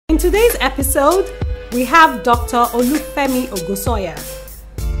In today's episode, we have Dr. Olufemi Ogunsanya.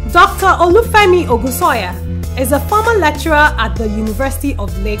 Dr. Olufemi Ogunsanya is a former lecturer at the University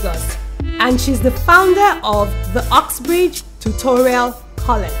of Lagos, and she's the founder of the Oxbridge Tutorial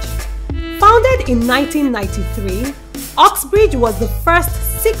College. Founded in 1993, Oxbridge was the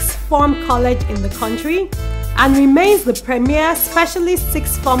first sixth form college in the country and remains the premier specialist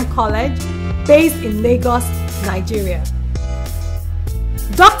sixth form college based in Lagos, Nigeria.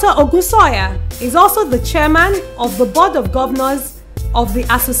 Dr. Ogunsanya is also the chairman of the Board of Governors of the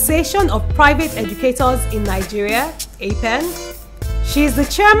Association of Private Educators in Nigeria, APEN. She is the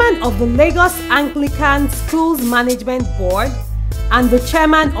chairman of the Lagos Anglican Schools Management Board and the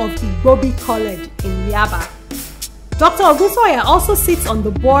chairman of Igbobi College in Yaba. Dr. Ogunsanya also sits on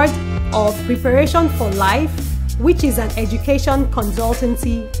the board of Preparation for Life, which is an education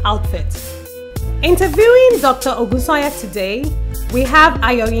consultancy outfit. Interviewing Dr. Ogunsanya today, we have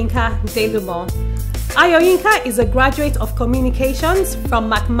Ayoyinka Delumo. Ayoyinka is a graduate of communications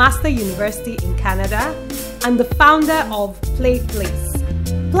from McMaster University in Canada and the founder of Play Place.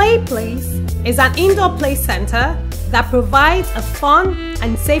 Play Place is an indoor play center that provides a fun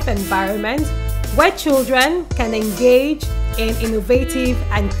and safe environment where children can engage in innovative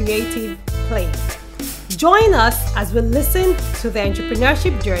and creative play. Join us as we listen to the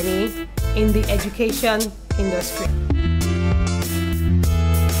entrepreneurship journey in the education industry.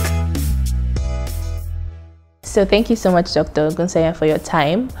 So thank you so much, Dr. Ogunsanya, for your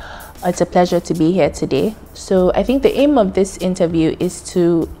time. It's a pleasure to be here today. So I think the aim of this interview is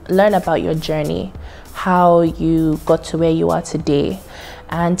to learn about your journey, how you got to where you are today,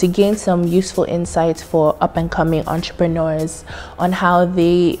 and to gain some useful insights for up-and-coming entrepreneurs on how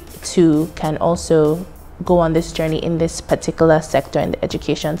they too can also go on this journey in this particular sector, in the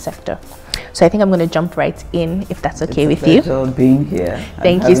education sector. So I think I'm going to jump right in, if that's okay with you. It's a pleasure being here.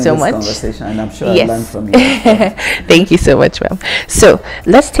 Thank you so much. Conversation, and I'm sure yes. I learned from you. Thank you so much, ma'am. So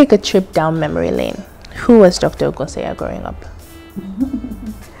let's take a trip down memory lane. Who was Dr. Ogunsanya growing up?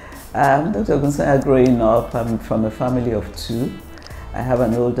 Dr. Ogunsanya growing up, I'm from a family of two. I have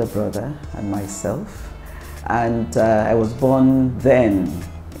an older brother and myself. And I was born then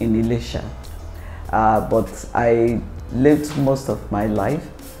in Elisha. But I lived most of my life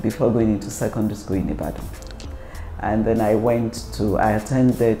before going into secondary school in Ibadan. And then I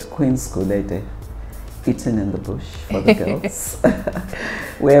attended Queen's School Ede, Eating in the Bush for the girls,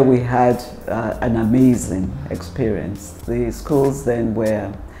 where we had an amazing experience. The schools then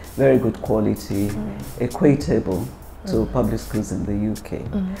were very good quality, equatable to public schools in the UK.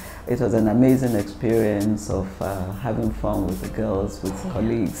 It was an amazing experience of having fun with the girls, with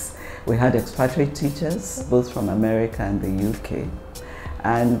colleagues. We had expatriate teachers, both from America and the UK.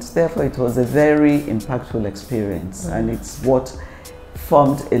 And therefore it was a very impactful experience, and it's what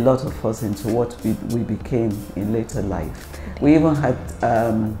formed a lot of us into what we became in later life. We even had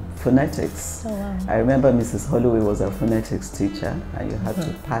phonetics. Oh, wow. I remember Mrs. Holloway was our phonetics teacher, and you had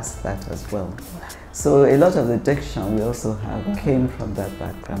to pass that as well. So a lot of the diction we also have came from that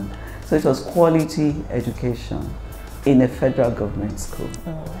background. So it was quality education in a federal government school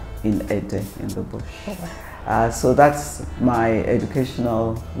in Ede, in the bush. So that's my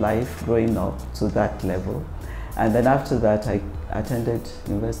educational life growing up to that level. And then after that, I attended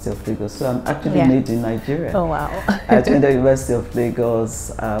University of Lagos. So I'm actually made in Nigeria. Oh, wow. I attended University of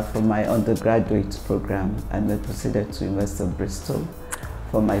Lagos for my undergraduate program, and then proceeded to University of Bristol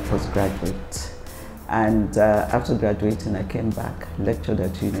for my postgraduate. And after graduating, I came back, lectured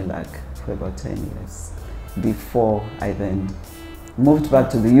at Unilag for about 10 years before I then moved back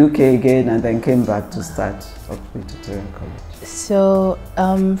to the UK again, and then came back to start Oxbridge Tutorial College. So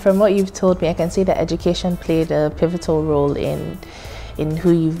from what you've told me, I can see that education played a pivotal role in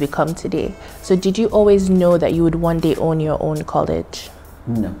who you've become today. So did you always know that you would one day own your own college?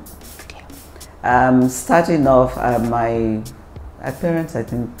 No. Okay. Starting off, my parents, I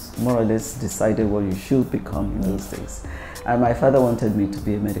think, more or less decided what you should become in those days. And my father wanted me to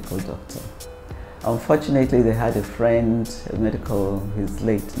be a medical doctor. Unfortunately, they had a friend, he's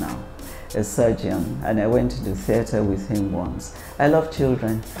late now, a surgeon, and I went to the theater with him once. I love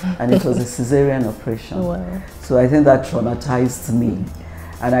children, and it was a cesarean operation. Wow. So I think that traumatized me.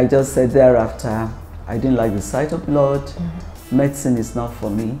 And I just said thereafter, I didn't like the sight of blood. Medicine is not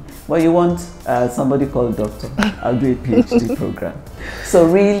for me. Well, you want somebody called doctor, I'll do a PhD program. So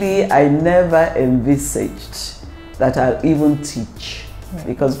really, I never envisaged that I'll even teach.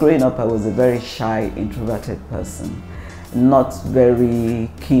 Because growing up, I was a very shy, introverted person, not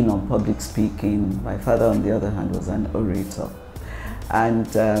very keen on public speaking. My father, on the other hand, was an orator. And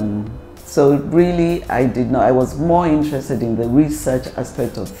So really, I was more interested in the research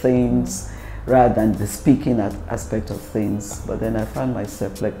aspect of things rather than the speaking aspect of things. But then I found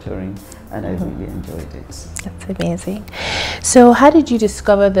myself lecturing, and I really enjoyed it. That's amazing. So how did you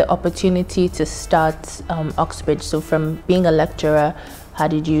discover the opportunity to start Oxbridge? So from being a lecturer, how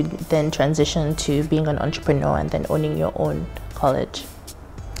did you then transition to being an entrepreneur and then owning your own college?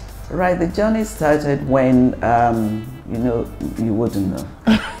 Right, the journey started when, you wouldn't know,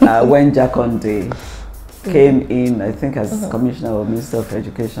 when Jaconde came in, I think as Commissioner or Minister of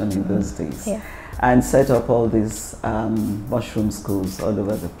Education in those days, and set up all these mushroom schools all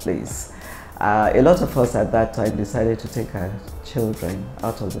over the place. A lot of us at that time decided to take our children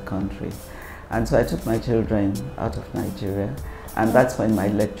out of the country. And so I took my children out of Nigeria, and that's when my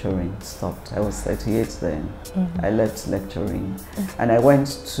lecturing stopped. I was 38 then. I left lecturing, and I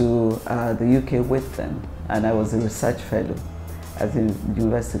went to the UK with them, and I was a research fellow at the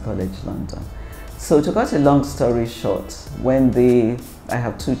University College London. So to cut a long story short, I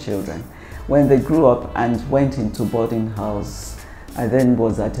have two children, when they grew up and went into boarding house, I then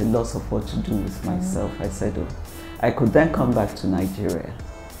was at a loss of what to do with myself. I said, oh, I could then come back to Nigeria.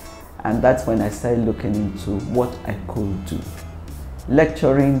 And that's when I started looking into what I could do.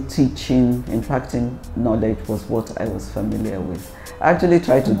 Lecturing, teaching, impacting knowledge was what I was familiar with. I actually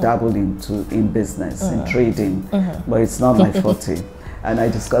tried to dabble in business, in trading, but it's not my forte. And I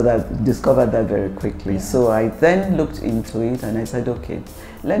discovered that very quickly. So I then looked into it and I said, okay,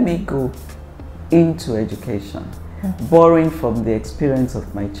 let me go into education, borrowing from the experience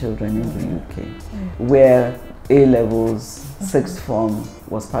of my children in the UK, where A-levels, sixth form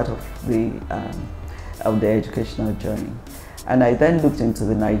was part of the educational journey. And I then looked into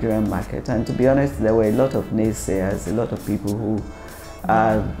the Nigerian market, and to be honest, there were a lot of naysayers, a lot of people who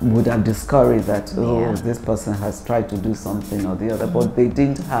would have discouraged that, oh, this person has tried to do something or the other, but they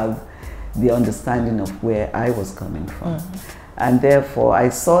didn't have the understanding of where I was coming from. And therefore, I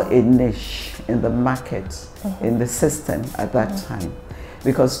saw a niche in the market, in the system at that time,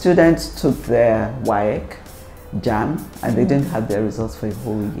 because students took their WAEC, JAM, and they didn't have their results for a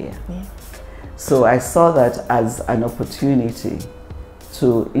whole year. So I saw that as an opportunity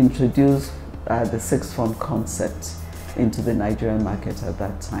to introduce the sixth form concept into the Nigerian market at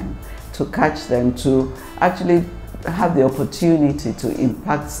that time, to catch them, to actually have the opportunity to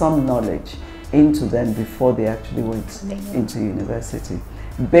impact some knowledge into them before they actually went into university.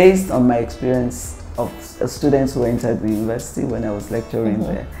 Based on my experience of students who entered the university when I was lecturing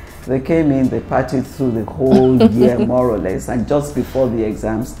there, they came in, they partied through the whole year more or less, and just before the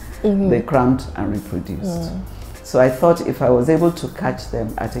exams, they crammed and reproduced. So I thought if I was able to catch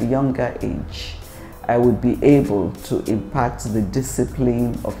them at a younger age, I would be able to impact the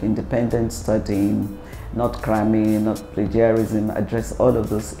discipline of independent studying, not cramming, not plagiarism, address all of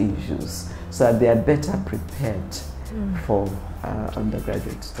those issues so that they are better prepared for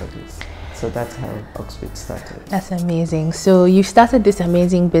undergraduate studies. So that's how Oxbridge started. That's amazing. So you started this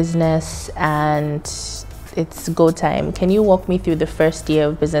amazing business and it's go time. Can you walk me through the first year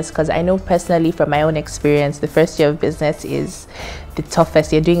of business? Because I know personally from my own experience, the first year of business is the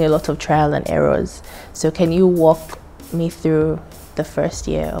toughest. You're doing a lot of trial and errors. So can you walk me through the first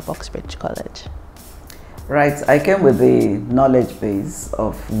year of Oxbridge College? Right, I came with the knowledge base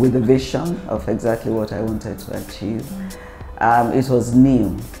with the vision of exactly what I wanted to achieve. It was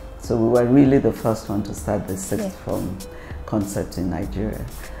new, so we were really the first one to start the sixth form concept in Nigeria.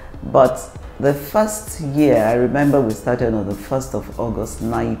 But the first year, I remember we started on the 1st of August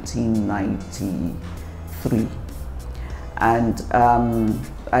 1993, and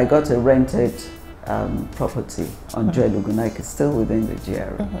I got a rented property on Joy Lugunaike, still within the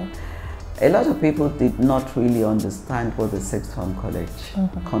GRA. A lot of people did not really understand what the sixth form college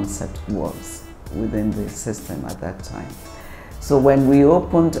concept was within the system at that time. So when we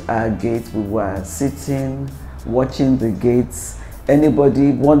opened our gate, we were sitting, watching the gates.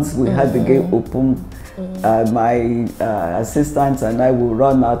 Anybody, once we had the gate open, my assistants and I will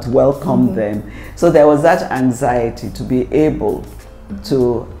run out, welcome them. So there was that anxiety to be able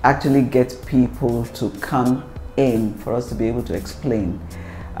to actually get people to come in for us to be able to explain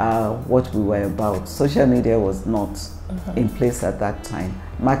what we were about. Social media was not in place at that time.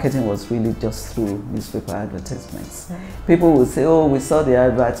 Marketing was really just through newspaper advertisements. People would say, oh, we saw the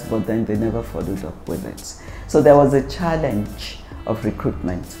adverts, but then they never followed up with it. So there was a challenge of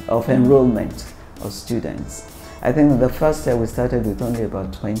recruitment, of enrollment of students. I think the first year we started with only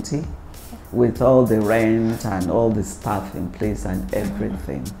about 20, with all the rent and all the staff in place and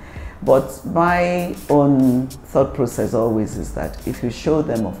everything. But my own thought process always is that if you show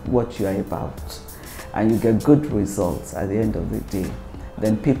them of what you are about and you get good results at the end of the day,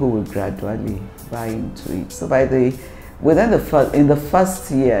 then people will gradually buy into it. So in the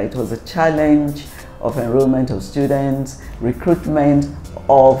first year, it was a challenge of enrollment of students, recruitment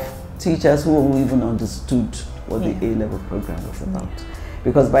of teachers who even understood what the A-level program was about.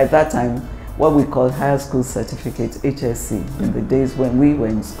 Because by that time, what we call higher school certificate, HSC, in the days when we were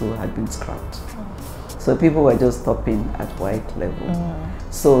in school, had been scrapped. So people were just stopping at white level.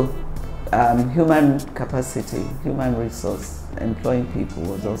 So human capacity, human resource, employing people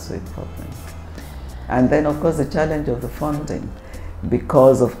was also a problem. And then, of course, the challenge of the funding.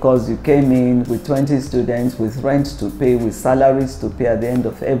 Because, of course, you came in with 20 students, with rent to pay, with salaries to pay at the end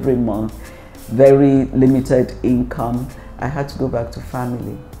of every month, very limited income. I had to go back to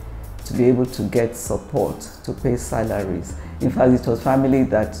family to be able to get support to pay salaries. In fact, it was through family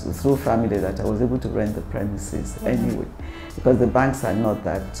that I was able to rent the premises anyway, because the banks are not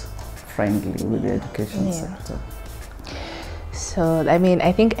that friendly with the education sector. So, I mean,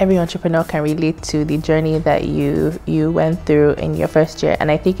 I think every entrepreneur can relate to the journey that you went through in your first year.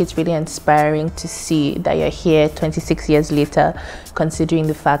 And I think it's really inspiring to see that you're here 26 years later, considering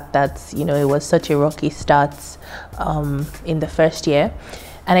the fact that, you know, it was such a rocky start in the first year.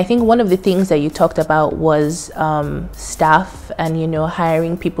 And I think one of the things that you talked about was staff and, you know,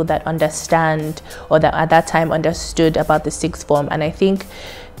 hiring people that understand, or that at that time understood about the sixth form. And I think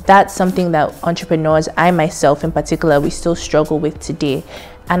that's something that entrepreneurs, I myself in particular, we still struggle with today.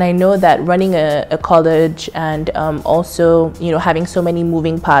 And I know that running a college and also, you know, having so many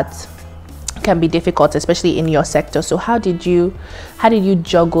moving parts can be difficult, especially in your sector. So how did you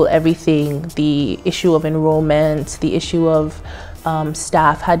juggle everything, the issue of enrollment, the issue of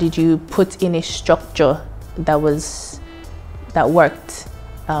staff? How did you put in a structure that worked,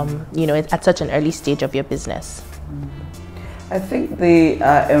 you know, at such an early stage of your business? I think the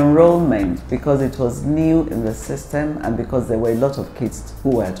enrollment, because it was new in the system and because there were a lot of kids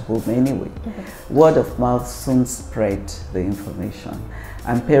who were at home anyway, word of mouth soon spread the information,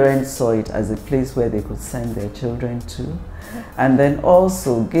 and parents saw it as a place where they could send their children to. And then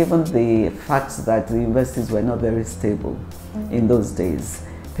also, given the fact that the universities were not very stable in those days,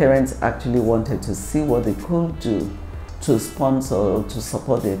 parents actually wanted to see what they could do to sponsor or to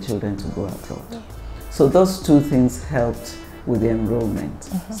support their children to go abroad. So those two things helped with the enrollment.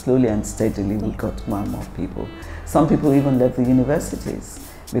 Slowly and steadily we got more and more people. Some people even left the universities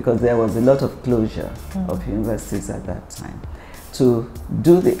because there was a lot of closure of universities at that time to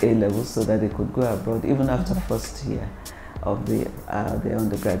do the A-levels so that they could go abroad even after first year of the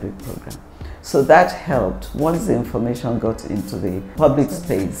undergraduate program. So that helped. Once the information got into the public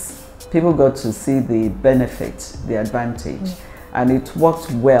space, people got to see the benefit, the advantage, and it worked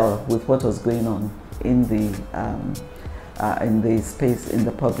well with what was going on in the space, in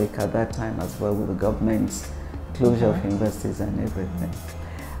the public at that time as well, with the government's closure of universities and everything.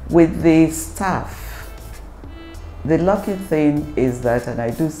 With the staff, the lucky thing is that, and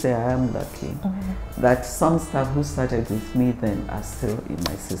I do say I am lucky, that some staff who started with me then are still in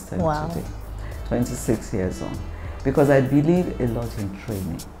my system today, 26 years on, because I believe a lot in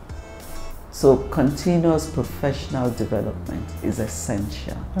training. So continuous professional development is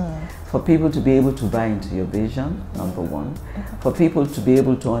essential for people to be able to buy into your vision, number one, for people to be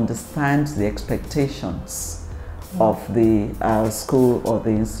able to understand the expectations of the school or the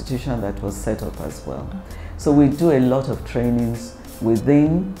institution that was set up as well. So we do a lot of trainings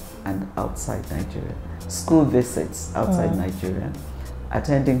within and outside Nigeria, school visits outside Nigeria,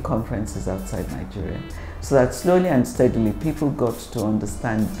 attending conferences outside Nigeria, so that slowly and steadily people got to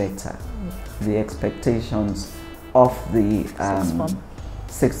understand better the expectations of the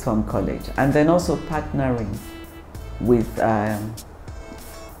sixth form college, and then also partnering with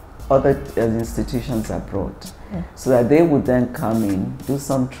other institutions abroad, so that they would then come in, do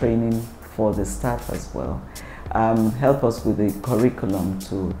some training for the staff as well, help us with the curriculum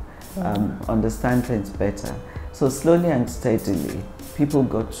to understand things better. So slowly and steadily people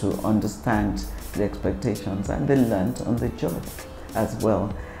got to understand the expectations, and they learned on the job as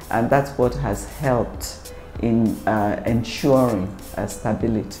well. And that's what has helped in ensuring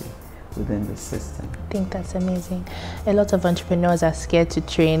stability within the system. I think that's amazing. A lot of entrepreneurs are scared to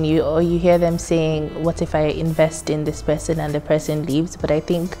train you, or you hear them saying, what if I invest in this person and the person leaves? But I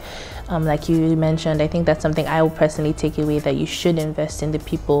think, like you mentioned, I think that's something I will personally take away, that you should invest in the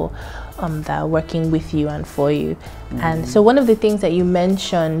people that are working with you and for you. And so one of the things that you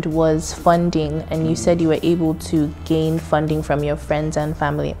mentioned was funding, and you said you were able to gain funding from your friends and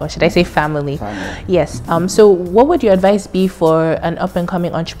family, or should I say family? Yes. So what would your advice be for an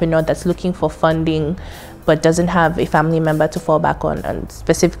up-and-coming entrepreneur that's looking for funding but doesn't have a family member to fall back on, and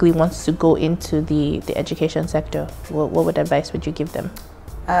specifically wants to go into the education sector? What advice would you give them?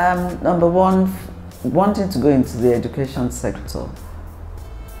 Number one, wanting to go into the education sector,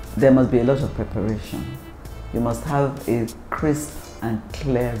 there must be a lot of preparation. You must have a crisp and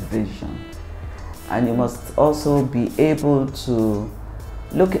clear vision. And you must also be able to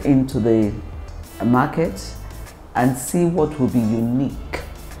look into the market and see what will be unique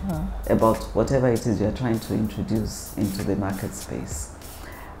about whatever it is you're trying to introduce into the market space.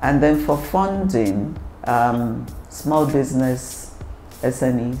 And then for funding, small business,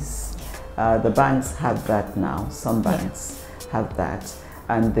 SMEs, the banks have that now. Some banks have that.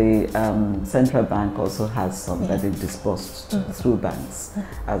 And the central bank also has some that they've disbursed through banks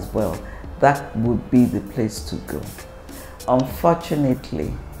as well. That would be the place to go.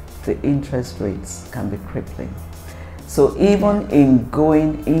 Unfortunately, the interest rates can be crippling. So even in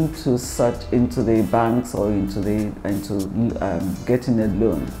going into the banks or into getting a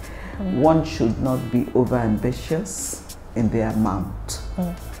loan, one should not be over ambitious in the amount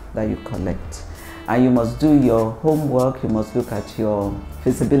that you collect. And you must do your homework, you must look at your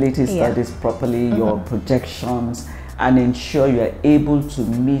feasibility studies properly, your projections, and ensure you are able to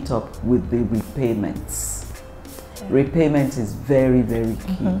meet up with the repayments. Repayment is very, very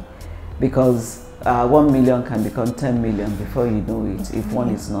key, because 1 million can become 10 million before you know it if one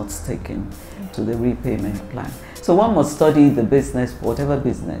is not sticking to the repayment plan. So one must study the business,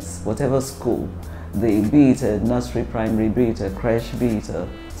 whatever school, be it a nursery, primary, be it a creche, be it a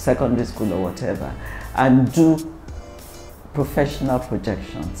secondary school or whatever, and do professional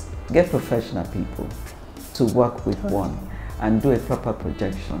projections. Get professional people to work with one and do a proper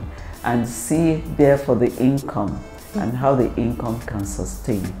projection and see therefore the income and how the income can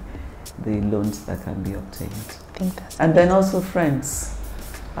sustain the loans that can be obtained. I think that's and then also friends.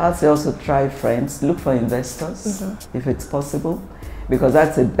 I'll say also try friends, look for investors if it's possible, because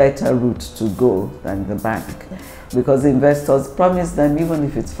that's a better route to go than the bank. Because investors promise them, even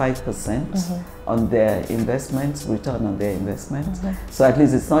if it's 5% on their investments, return on their investments. So at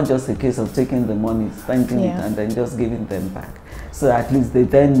least it's not just a case of taking the money, spending it, and then just giving them back. So at least they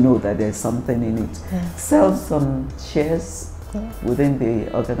then know that there's something in it. Sell some shares within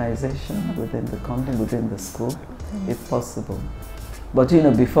the organization, within the company, within the school, if possible. But you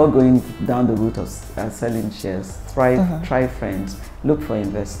know, before going down the route of selling shares, try friends, look for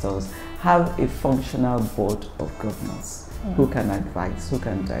investors, have a functional board of governors who can advise, who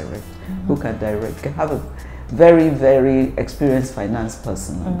can direct, have a very, very experienced finance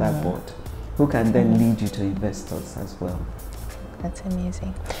person on that board who can then lead you to investors as well. That's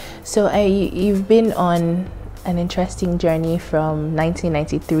amazing. So you've been on an interesting journey from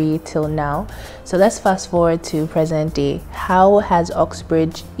 1993 till now. So let's fast forward to present day. How has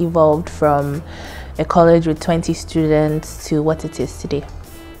Oxbridge evolved from a college with 20 students to what it is today?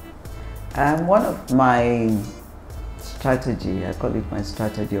 One of my strategy, I call it my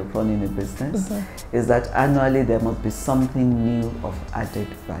strategy of running a business, is that annually there must be something new of added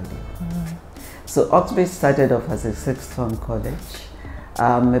value. So Oxbridge started off as a sixth form college.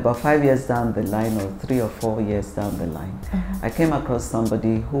 About 5 years down the line, or 3 or 4 years down the line, I came across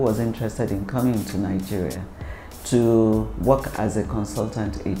somebody who was interested in coming to Nigeria to work as a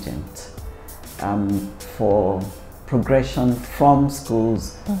consultant agent for progression from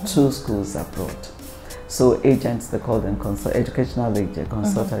schools to schools abroad. So agents, they call them educational agents,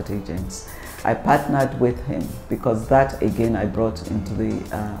 consultant agents. I partnered with him because that again I brought into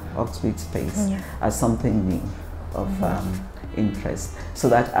the Oxbridge space as something new of interest, so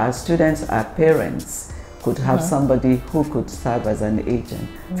that our students, our parents could have somebody who could serve as an agent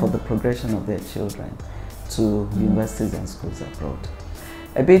for the progression of their children to universities and schools abroad.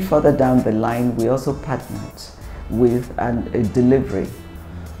 A bit further down the line, we also partnered with a delivery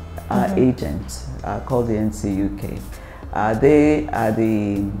agent called the NCUK. They are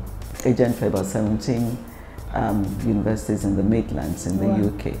the agent for about 17 universities in the Midlands in the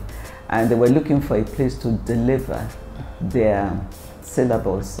UK, and they were looking for a place to deliver their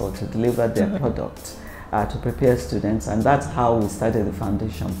syllabus or to deliver their product to prepare students, and that's how we started the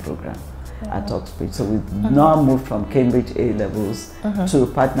foundation program at Oxbridge. So we've now moved from Cambridge A levels to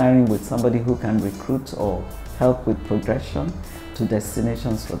partnering with somebody who can recruit or help with progression to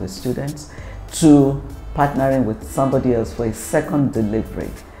destinations for the students, to partnering with somebody else for a second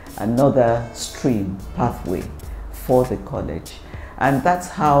delivery, another stream, pathway for the college. And that's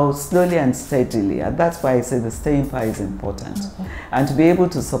how slowly and steadily, and that's why I say the staying power is important. And to be able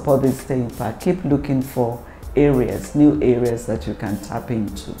to support this staying power, keep looking for areas, new areas that you can tap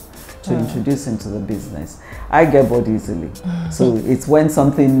into to introduce into the business. I get bored easily. So it's when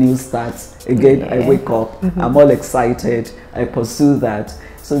something new starts, again, I wake up, I'm all excited, I pursue that.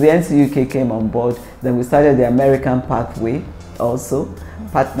 So the NCUK came on board, then we started the American pathway also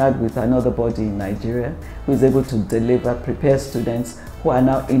partnered with another body in Nigeria who is able to prepare students who are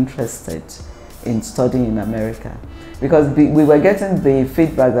now interested in studying in America. Because we were getting the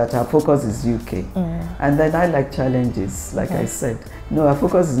feedback that our focus is UK. And then I like challenges, like I said. No, our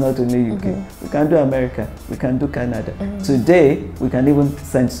focus is not only UK. We can do America, we can do Canada. Today, we can even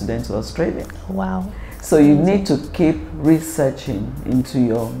send students to Australia. Wow. So you need to keep researching into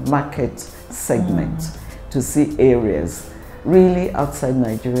your market segment to see areas really outside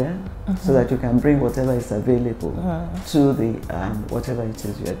Nigeria, so that you can bring whatever is available to the whatever it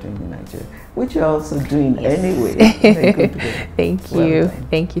is you are doing in Nigeria, which you're also doing anyway in a good way. Thank you.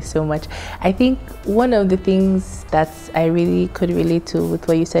 Thank you so much. I think one of the things that I really could relate to with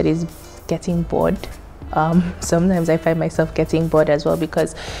what you said is getting bored. Sometimes I find myself getting bored as well,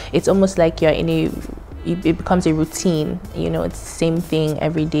 because it's almost like you're in it becomes a routine, you know, it's the same thing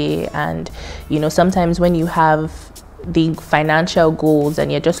every day. And, you know, sometimes when you have the financial goals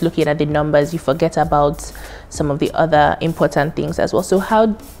and you're just looking at the numbers, you forget about some of the other important things as well. So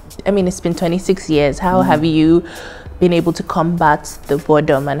how, I mean, it's been 26 years. How have you been able to combat the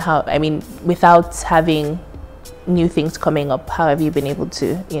boredom, and how, I mean, without having new things coming up, how have you been able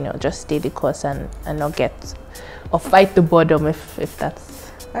to, you know, just stay the course and not get, or fight the boredom, if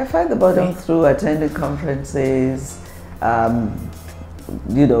that's... I fight the boredom through attending conferences,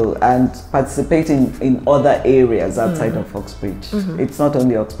 you know, and participating in other areas outside of Oxbridge. It's not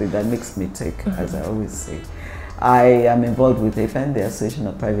only Oxbridge that makes me tick, as I always say. I am involved with APEN, the Association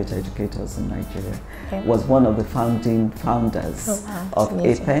of Private Educators in Nigeria. Was one of the founding founders of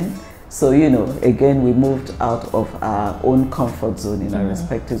APEN. So, you know, again, we moved out of our own comfort zone in our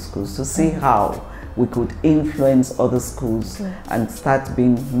respective schools to see how we could influence other schools and start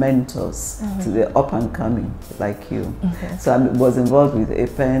being mentors to the up and coming like you. So I was involved with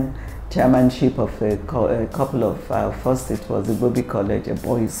APEN, chairmanship of a couple of, first it was Igbobi College, a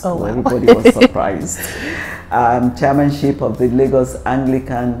boys' school, everybody was surprised. Chairmanship of the Lagos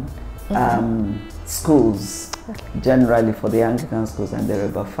Anglican schools, generally for the Anglican schools, and there are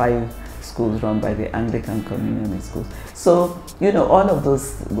about 5 schools run by the Anglican community schools. So, you know, all of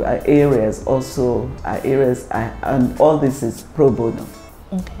those areas also are areas, and all this is pro bono.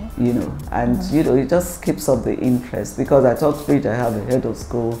 You know, and you know, it just keeps up the interest, because at Oxbridge I have a head of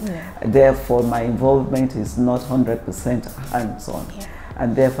school, therefore my involvement is not 100% hands-on,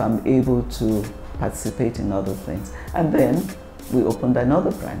 and therefore I'm able to participate in other things. And then we opened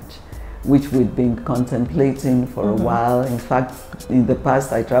another branch, which we've been contemplating for a while. In fact, in the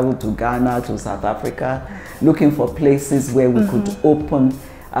past I traveled to Ghana, to South Africa, looking for places where we could open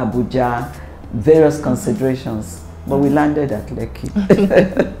Abuja, various considerations. But we landed at Lekki.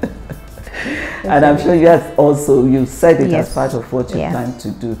 And I'm sure you have also, you said it as part of what you plan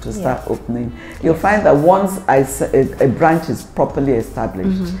to do, to start opening. You'll find that once a branch is properly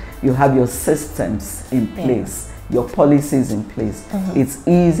established, you have your systems in place, your policies in place, it's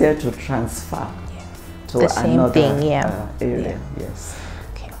easier to transfer to another area. Yes.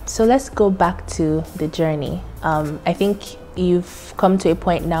 Okay. So let's go back to the journey. I think you've come to a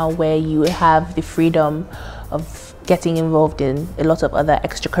point now where you have the freedom of getting involved in a lot of other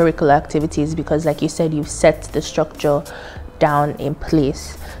extracurricular activities, because like you said, you've set the structure down in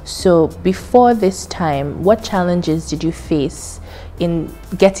place. So before this time, what challenges did you face in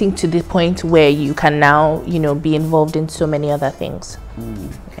getting to the point where you can now, you know, be involved in so many other things?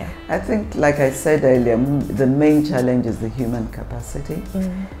 I think, like I said earlier, the main challenge is the human capacity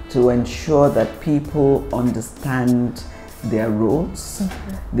to ensure that people understand their roles,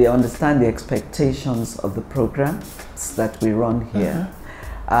 they understand the expectations of the programs that we run here,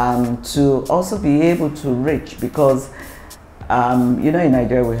 to also be able to reach, because you know, in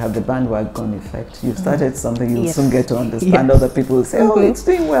Nigeria we have the bandwagon effect. You've started something, you'll soon get to understand. Other people will say, oh, it's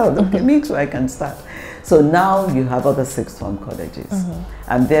doing well, okay, me too, I can start. So now you have other sixth form colleges,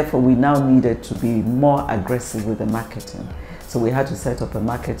 and therefore we now needed to be more aggressive with the marketing. So we had to set up a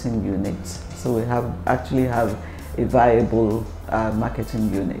marketing unit. So we actually have a viable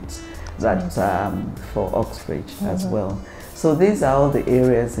marketing unit that for Oxbridge as well. So these are all the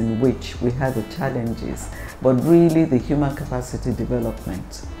areas in which we had the challenges, but really the human capacity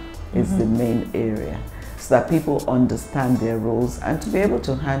development is the main area, so that people understand their roles, and to be able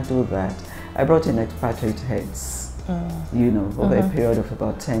to handle that, I brought in expatriate heads, you know, over a period of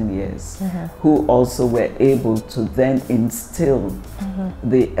about 10 years, who also were able to then instill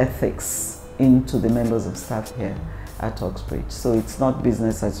the ethics into the members of staff here at Oxbridge. So it's not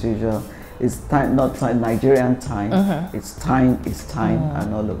business as usual, it's time, not time, Nigerian time, it's time is time,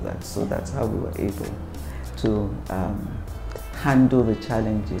 and all of that. So that's how we were able to handle the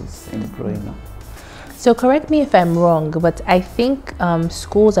challenges in growing up. So correct me if I'm wrong, but I think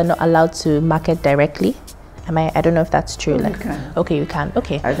schools are not allowed to market directly. I don't know if that's true. Oh, like, you can. Okay, you can.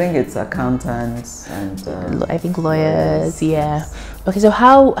 Okay. I think it's accountants and I think lawyers. Yeah. Okay. So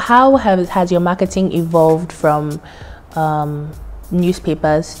how has your marketing evolved from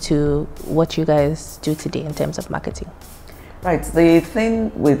newspapers to what you guys do today in terms of marketing? Right. The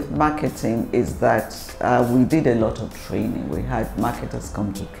thing with marketing is that we did a lot of training. We had marketers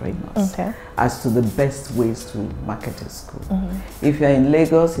come to train us as to the best ways to market a school. If you're in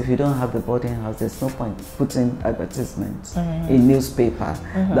Lagos, if you don't have the boarding house, there's no point putting advertisements in newspaper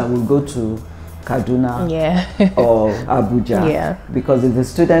that will go to Kaduna or Abuja. Because if the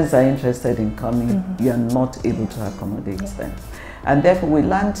students are interested in coming, you're not able to accommodate them. And therefore, we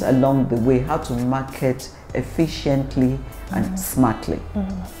learned along the way how to market efficiently and smartly.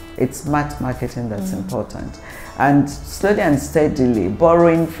 It's smart marketing that's important. And slowly and steadily,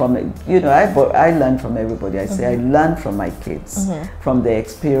 borrowing from, I learn from everybody. I say I learn from my kids, from their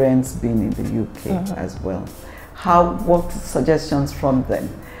experience being in the UK as well. What suggestions from them?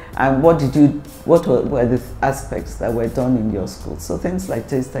 And what were the aspects that were done in your school? So things like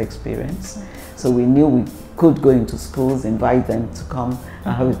taster experience. So we knew we could go into schools, invite them to come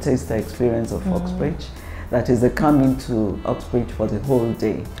and have a taster experience of Oxbridge. That is, they come into Oxbridge for the whole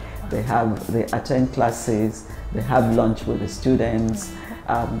day. They attend classes, they have lunch with the students.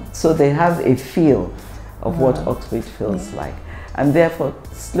 So they have a feel of what Oxbridge feels like. And therefore,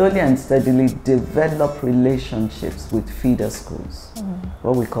 slowly and steadily develop relationships with feeder schools,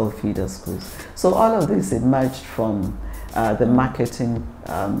 what we call feeder schools. So all of this emerged from the marketing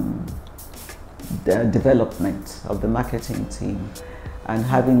the development of the marketing team, and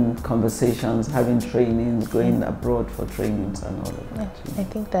having conversations, having trainings, going abroad for trainings and all of that. I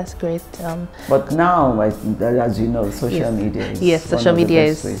think that's great. But now, as you know, social media is social media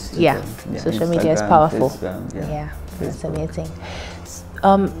is social media is powerful. Facebook, that's amazing.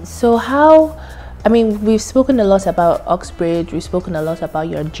 So how, we've spoken a lot about Oxbridge, we've spoken a lot about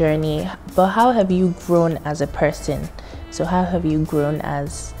your journey, but how have you grown as a person? So how have you grown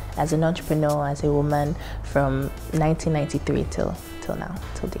as an entrepreneur, as a woman, from 1993 till now,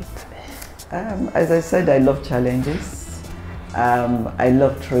 till date? As I said, I love challenges. I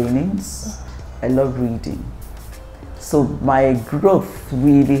love trainings. I love reading. So my growth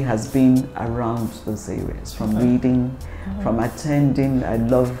really has been around those areas, from reading, from attending. I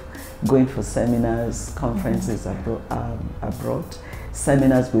love going for seminars, conferences abroad,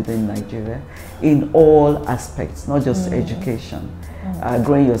 seminars within Nigeria, in all aspects, not just education.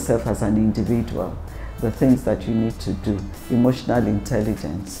 Growing yourself as an individual, the things that you need to do, emotional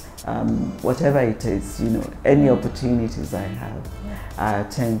intelligence, whatever it is, any opportunities I have, I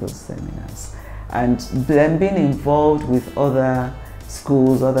attend those seminars. And then being involved with other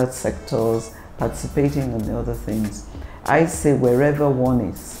schools, other sectors, participating in the other things, I say wherever one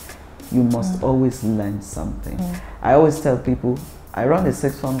is, you must always learn something. I always tell people, I run a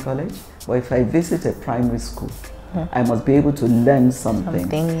sixth form college, but if I visit a primary school, I must be able to learn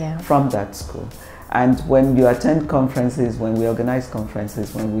something from that school. And when you attend conferences, when we organize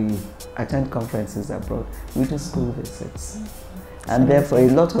conferences, when we attend conferences abroad, we do school visits. And therefore, a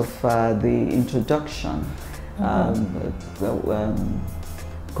lot of the introduction,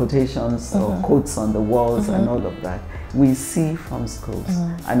 quotations or quotes on the walls and all of that, we see from schools.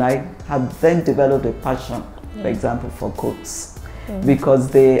 And I have then developed a passion, for example, for quotes, because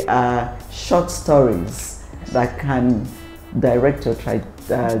they are short stories that can direct your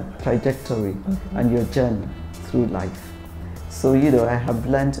trajectory and your journey through life. So, I have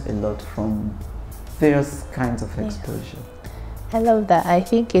learned a lot from various kinds of exposure. I love that. I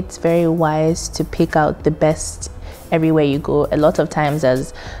think it's very wise to pick out the best everywhere you go. A lot of times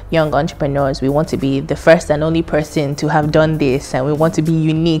as young entrepreneurs, we want to be the first and only person to have done this, and we want to be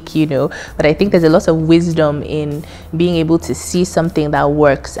unique, but I think there's a lot of wisdom in being able to see something that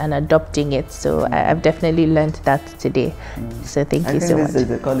works and adopting it. So I've definitely learned that today. So thank you so much.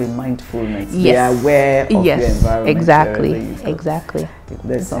 They call it mindfulness. Yes. They are aware of your environment. Exactly.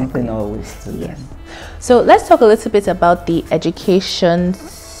 There's something always to learn. So let's talk a little bit about the education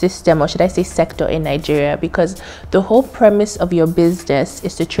system, or should I say sector, in Nigeria, because the whole premise of your business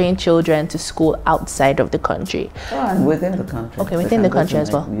is to train children to school outside of the country. And within the country. Okay, within the country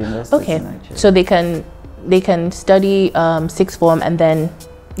as well. Okay, so they can study sixth form and then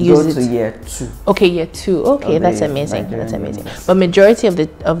go to year 2. Okay, year 2. Okay, that's amazing. That's amazing. But majority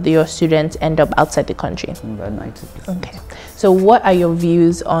of your students end up outside the country. About 90%. Okay. So what are your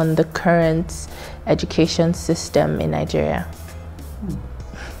views on the current education system in Nigeria?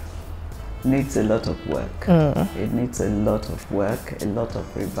 Needs a lot of work. It needs a lot of work, a lot of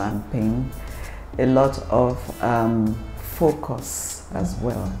revamping. a lot of focus as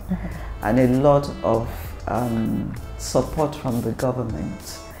well, and a lot of support from the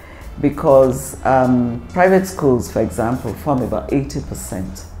government, because private schools, for example, form about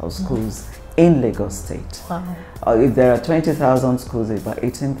 80% of schools in Lagos State. Wow. If there are 20,000 schools, about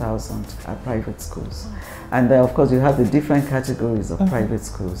 18,000 are private schools. And then, of course, you have the different categories of private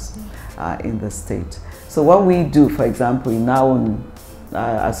schools in the state. So what we do, for example, in our own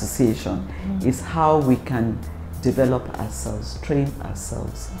association, is how we can develop ourselves, train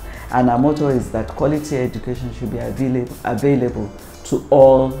ourselves. And our motto is that quality education should be available to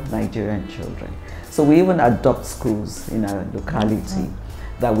all Nigerian children. So we even adopt schools in our locality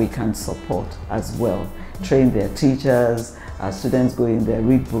that we can support as well. Train their teachers, our students go in there,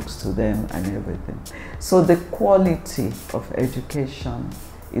 read books to them and everything. So the quality of education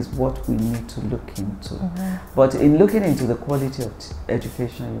is what we need to look into. But in looking into the quality of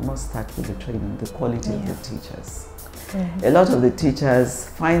education, you must start with the training, the quality of the teachers. A lot of the teachers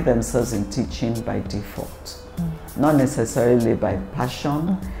find themselves in teaching by default, not necessarily by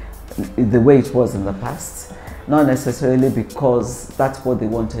passion, the way it was in the past, not necessarily because that's what they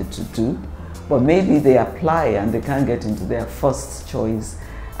wanted to do, but maybe they apply and they can't get into their first choice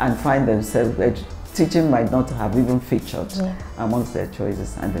and find themselves, teaching might not have even featured amongst their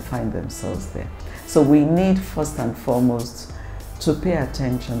choices, and they find themselves there. So we need first and foremost to pay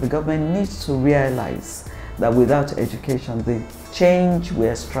attention. The government needs to realize that without education, the change we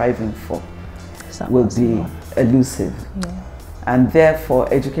are striving for will be elusive. And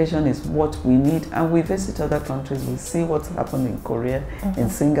therefore, education is what we need. And we visit other countries, we see what's happened in Korea, in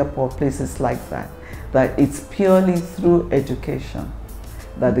Singapore, places like that, that it's purely through education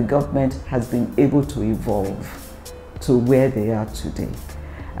that the government has been able to evolve to where they are today.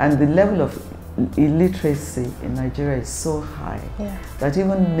 And the level of illiteracy in Nigeria is so high that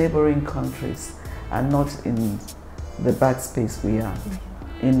even neighboring countries are not in the bad space we are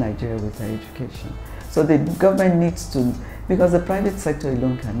in Nigeria with our education. So the government needs to, because the private sector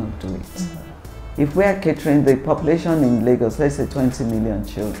alone cannot do it. If we are catering the population in Lagos, let's say 20 million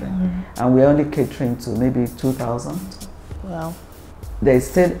children, and we're only catering to maybe 2,000, wow, there is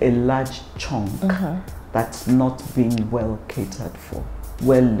still a large chunk that's not being well catered for,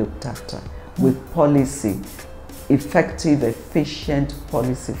 well looked after, with policy, effective, efficient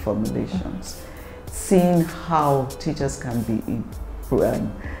policy formulations, seeing how teachers can be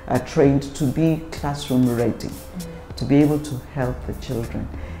trained to be classroom ready, to be able to help the children,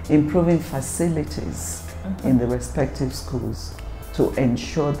 improving facilities in the respective schools to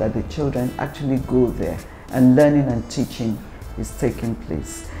ensure that the children actually go there and learning and teaching is taking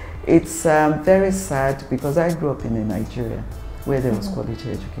place. It's very sad because I grew up in a Nigeria where there was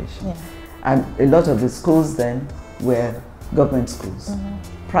quality education. And a lot of the schools then were government schools.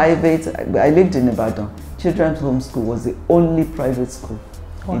 Private, I lived in Ibadan. Children's Home School was the only private school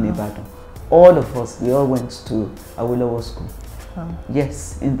in Ibadan. All of us, we all went to Awolowo School.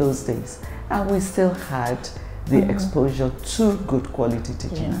 Yes, in those days. And we still had the exposure to good quality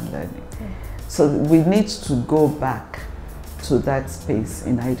teaching and learning. So we need to go back to that space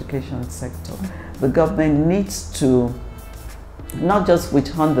in our education sector. The government needs to not just witch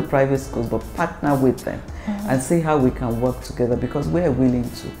hunt the private schools, but partner with them and see how we can work together, because we are willing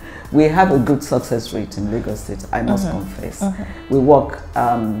to. We have a good success rate in Lagos State, I must confess. We work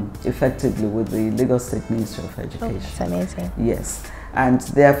effectively with the Lagos State Ministry of Education. That's amazing. Yes, and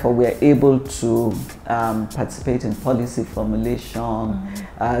therefore we are able to participate in policy formulation,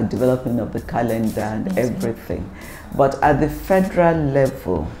 development of the calendar and everything. But at the federal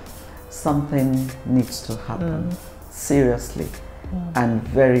level, something needs to happen seriously and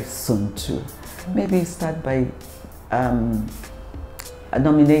very soon too. Maybe start by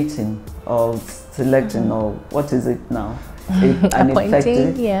nominating or selecting, or what is it now?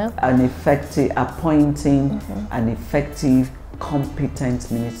 Appointing an effective,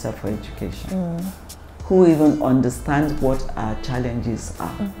 competent Minister for Education who even understands what our challenges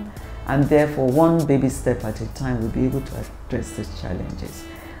are. And therefore, one baby step at a time will be able to address these challenges.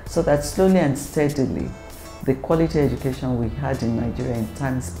 So that slowly and steadily, the quality education we had in Nigeria in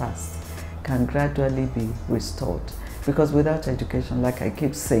times past can gradually be restored. Because without education, like I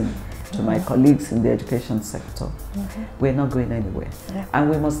keep saying to my colleagues in the education sector, we're not going anywhere. And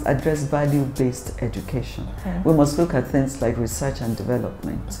we must address value-based education. We must look at things like research and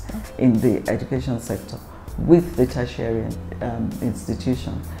development in the education sector with the tertiary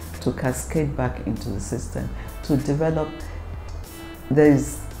institution to cascade back into the system, to develop. There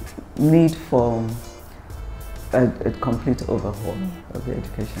is need for a complete overhaul of the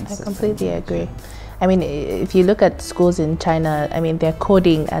education system. I completely agree. I mean, if you look at schools in China, I mean, they're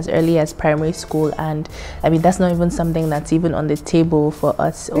coding as early as primary school, and I mean, that's not even something that's even on the table for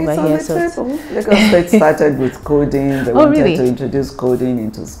us over here. It's on the table. Lagos State started with coding. They wanted to introduce coding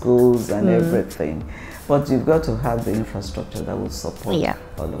into schools and everything. But you've got to have the infrastructure that will support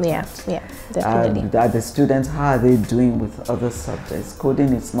all of that. Yeah, definitely. And the students, how are they doing with other subjects?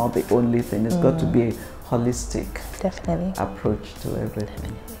 Coding is not the only thing. It's got to be a holistic approach to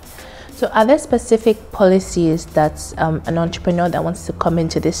everything. So are there specific policies that an entrepreneur that wants to come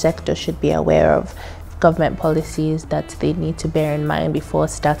into this sector should be aware of, government policies that they need to bear in mind before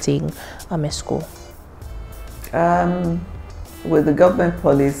starting a school? With the government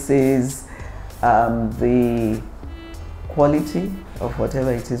policies, the quality of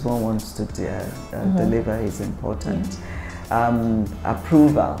whatever it is one wants to deliver is important.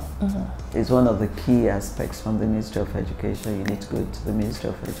 Approval is one of the key aspects from the Ministry of Education. You need to go to the Ministry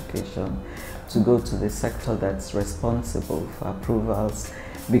of Education to go to the sector that's responsible for approvals,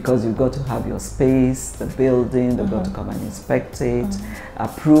 because you've got to have your space, the building, they've got to come and inspect it,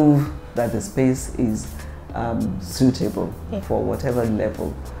 approve that the space is suitable for whatever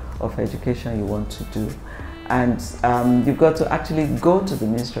level of education you want to do. And you've got to actually go to the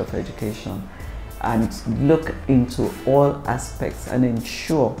Ministry of Education and look into all aspects and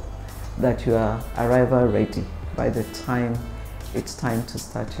ensure that you are arrival ready by the time it's time to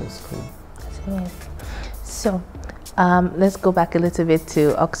start your school. So let's go back a little bit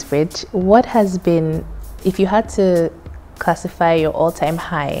to Oxbridge. What has been, if you had to classify your all-time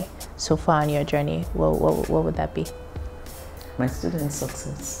high so far on your journey, what would that be? My student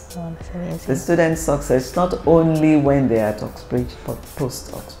success. Oh, that's amazing. The student success, not only when they're at Oxbridge, but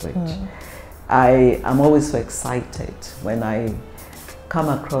post-Oxbridge. I am always so excited when I come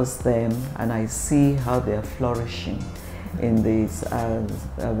across them and I see how they're flourishing in this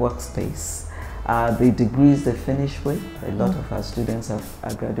workspace. The degrees they finish with, a lot of our students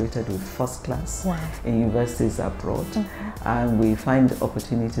have graduated with first class in universities abroad, and we find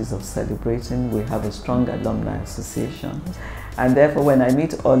opportunities of celebrating. We have a strong alumni association, and therefore when I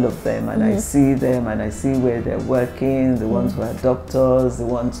meet all of them and I see them and I see where they're working, the ones who are doctors, the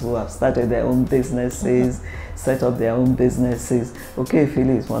ones who have started their own businesses, set up their own businesses.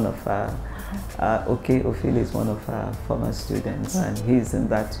 Ophili is one of our Ophili is one of our former students, and he's in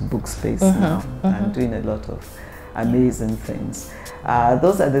that book space now and doing a lot of amazing things.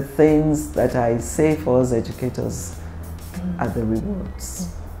 Those are the things that I say for us educators are the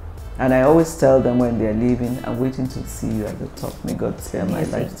rewards. And I always tell them when they're leaving, I'm waiting to see you at the top. May God spare my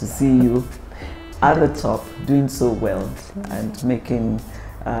life to see you at the top, doing so well and making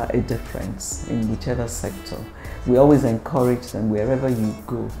a difference in whichever sector. We always encourage them, wherever you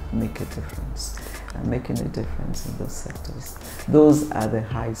go, make a difference. And making a difference in those sectors. Those are the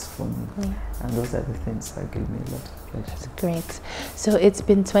highs for me. And those are the things that give me a lot of pleasure. That's great. So it's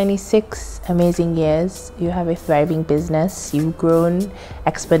been 26 amazing years. You have a thriving business. You've grown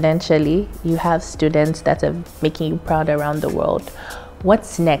exponentially. You have students that are making you proud around the world.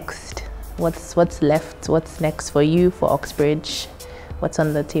 What's next? What's left? What's next for you, for Oxbridge? What's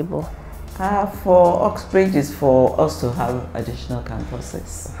on the table? For Oxbridge is for us to have additional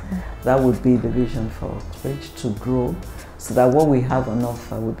campuses. That would be the vision for Oxbridge, to grow so that what we have on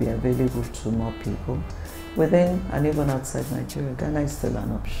offer will be available to more people within and even outside Nigeria. Ghana is still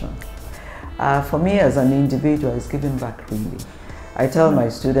an option. For me as an individual, it's giving back really. I tell my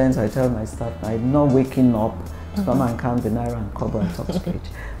students, I tell my staff, I'm not waking up to come and count the naira and kobo at Oxbridge,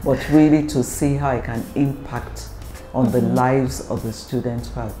 but really to see how I can impact on the lives of the students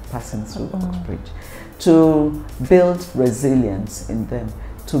who are passing through Oxbridge, to build resilience in them,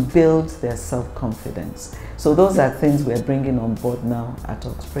 to build their self-confidence. So those are things we're bringing on board now at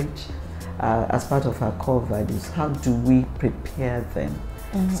Oxbridge as part of our core values. How do we prepare them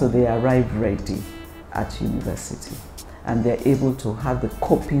so they arrive ready at university and they're able to have the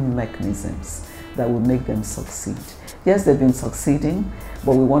coping mechanisms that will make them succeed? Yes, they've been succeeding,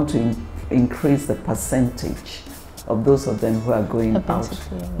 but we want to increase the percentage of those of them who are going out,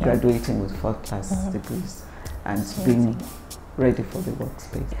 graduating with first-class degrees and being ready for the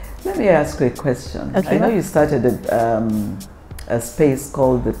workspace. Let me ask you a question. I know you started a space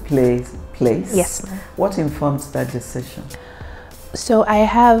called the Place. Yes. What informed that decision? So I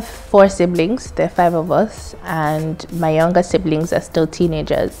have 4 siblings, there are 5 of us, and my younger siblings are still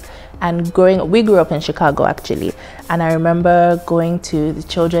teenagers. And we grew up in Chicago actually, and I remember going to the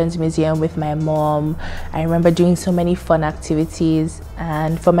Children's Museum with my mom. I remember doing so many fun activities,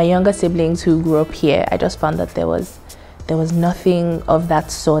 and for my younger siblings who grew up here, I just found that there was nothing of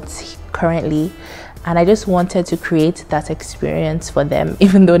that sort currently. And I just wanted to create that experience for them,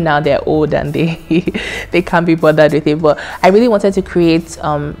 even though now they're old and they can't be bothered with it. But I really wanted to create,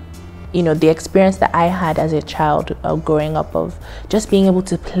 you know, the experience that I had as a child growing up, of just being able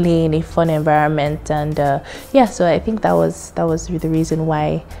to play in a fun environment. And yeah, so I think that was the reason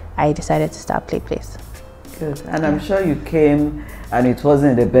why I decided to start Play Place. Good. And I'm sure you came and it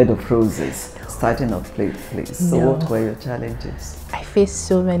wasn't a bed of roses starting off Play Place. So what were your challenges? I faced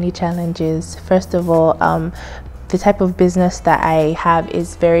so many challenges. First of all, the type of business that I have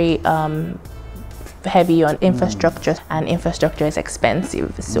is very heavy on infrastructure, and infrastructure is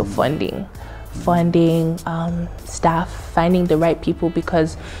expensive. So funding, staff, finding the right people,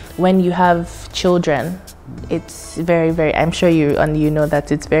 because when you have children, it's very, I'm sure you know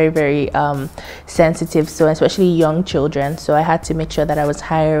that it's very sensitive, so especially young children. So I had to make sure that I was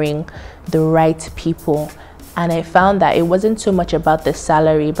hiring the right people. And I found that it wasn't so much about the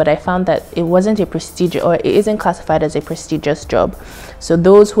salary, but I found that it wasn't a prestigious, or it isn't classified as a prestigious job. So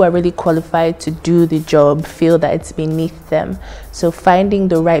those who are really qualified to do the job feel that it's beneath them. So finding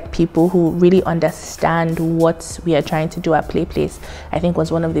the right people who really understand what we are trying to do at Play Place, I think, was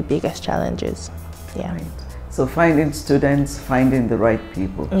one of the biggest challenges. Yeah. Right. So finding students, finding the right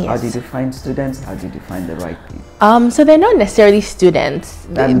people. Yes. How did you find students? How did you find the right people? So they're not necessarily students.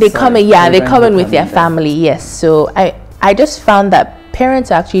 They come in, yeah, they come in with their family. Yes. So I just found that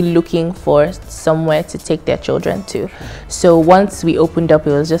parents are actually looking for somewhere to take their children to. So once we opened up,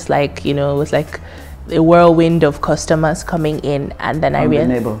 it was just like, you know, it was like a whirlwind of customers coming in, and then I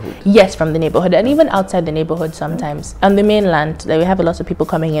realized, yes, from the neighborhood, and even outside the neighborhood sometimes. On the mainland, like, we have a lot of people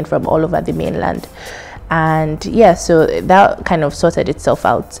coming in from all over the mainland. And yeah, so that kind of sorted itself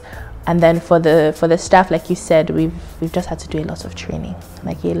out. And then for the staff, like you said, we've just had to do a lot of training,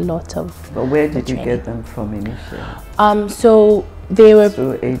 like a lot of. But where did you get them from initially? So they were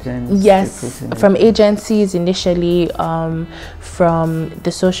through agents. Yes, from agencies initially, from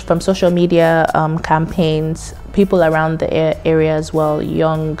social media campaigns, people around the area as well,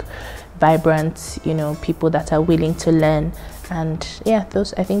 young, vibrant, you know, people that are willing to learn. And yeah,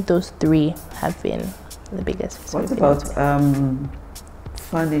 I think those three have been the biggest. What about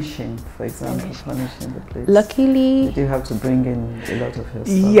furnishing, for example, furnishing the place? Luckily, did you have to bring in a lot of your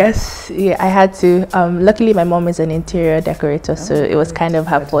stuff? Yes, yeah, I had to. Luckily, my mom is an interior decorator, so it was kind of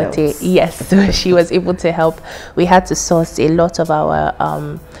her forte. Yes, so she was able to help. We had to source a lot of our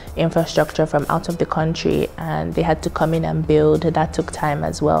infrastructure from out of the country, and they had to come in and build. That took time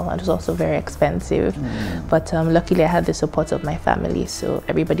as well, and it was also very expensive. But luckily, I had the support of my family, so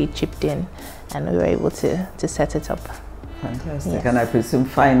everybody chipped in, and we were able to set it up. Fantastic. Yes. And I presume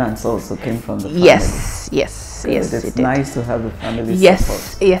finance also came from the family. Yes. It's nice to have the family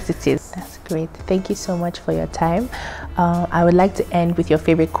support. Yes, it is. That's great. Thank you so much for your time. I would like to end with your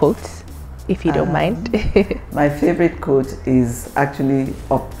favorite quote, if you don't mind. My favorite quote is actually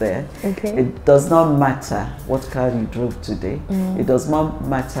up there. Okay. It does not matter what car you drove today. It does not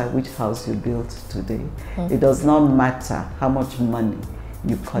matter which house you built today. It does not matter how much money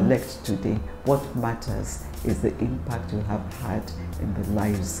you collect today. What matters is the impact you have had in the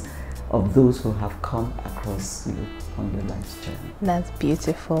lives of those who have come across you on your life's journey. That's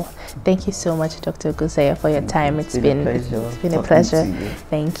beautiful. Thank you so much, Dr. Ogunsanya, for your time. It's been a pleasure.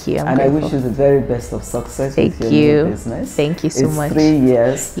 Thank you. I wish you the very best of success with your new business. Thank you so much. 3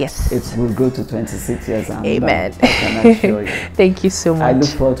 years. Yes. It will go to 26 years. Amen. I can assure you. Thank you so much. I look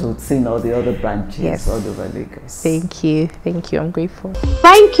forward to seeing all the other branches all over Lagos. Thank you. Thank you. I'm grateful.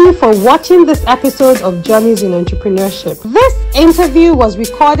 Thank you for watching this episode of Journeys in Entrepreneurship. This interview was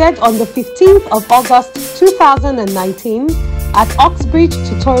recorded on the 15th of August 2019 at Oxbridge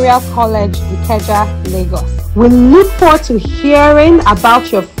Tutorial College, Ikeja, Lagos. We look forward to hearing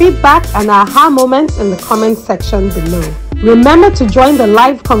about your feedback and aha moments in the comment section below. Remember to join the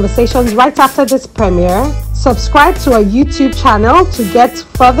live conversations right after this premiere. Subscribe to our YouTube channel to get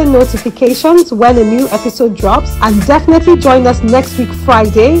further notifications when a new episode drops, and definitely join us next week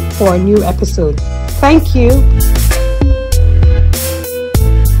Friday for a new episode. Thank you.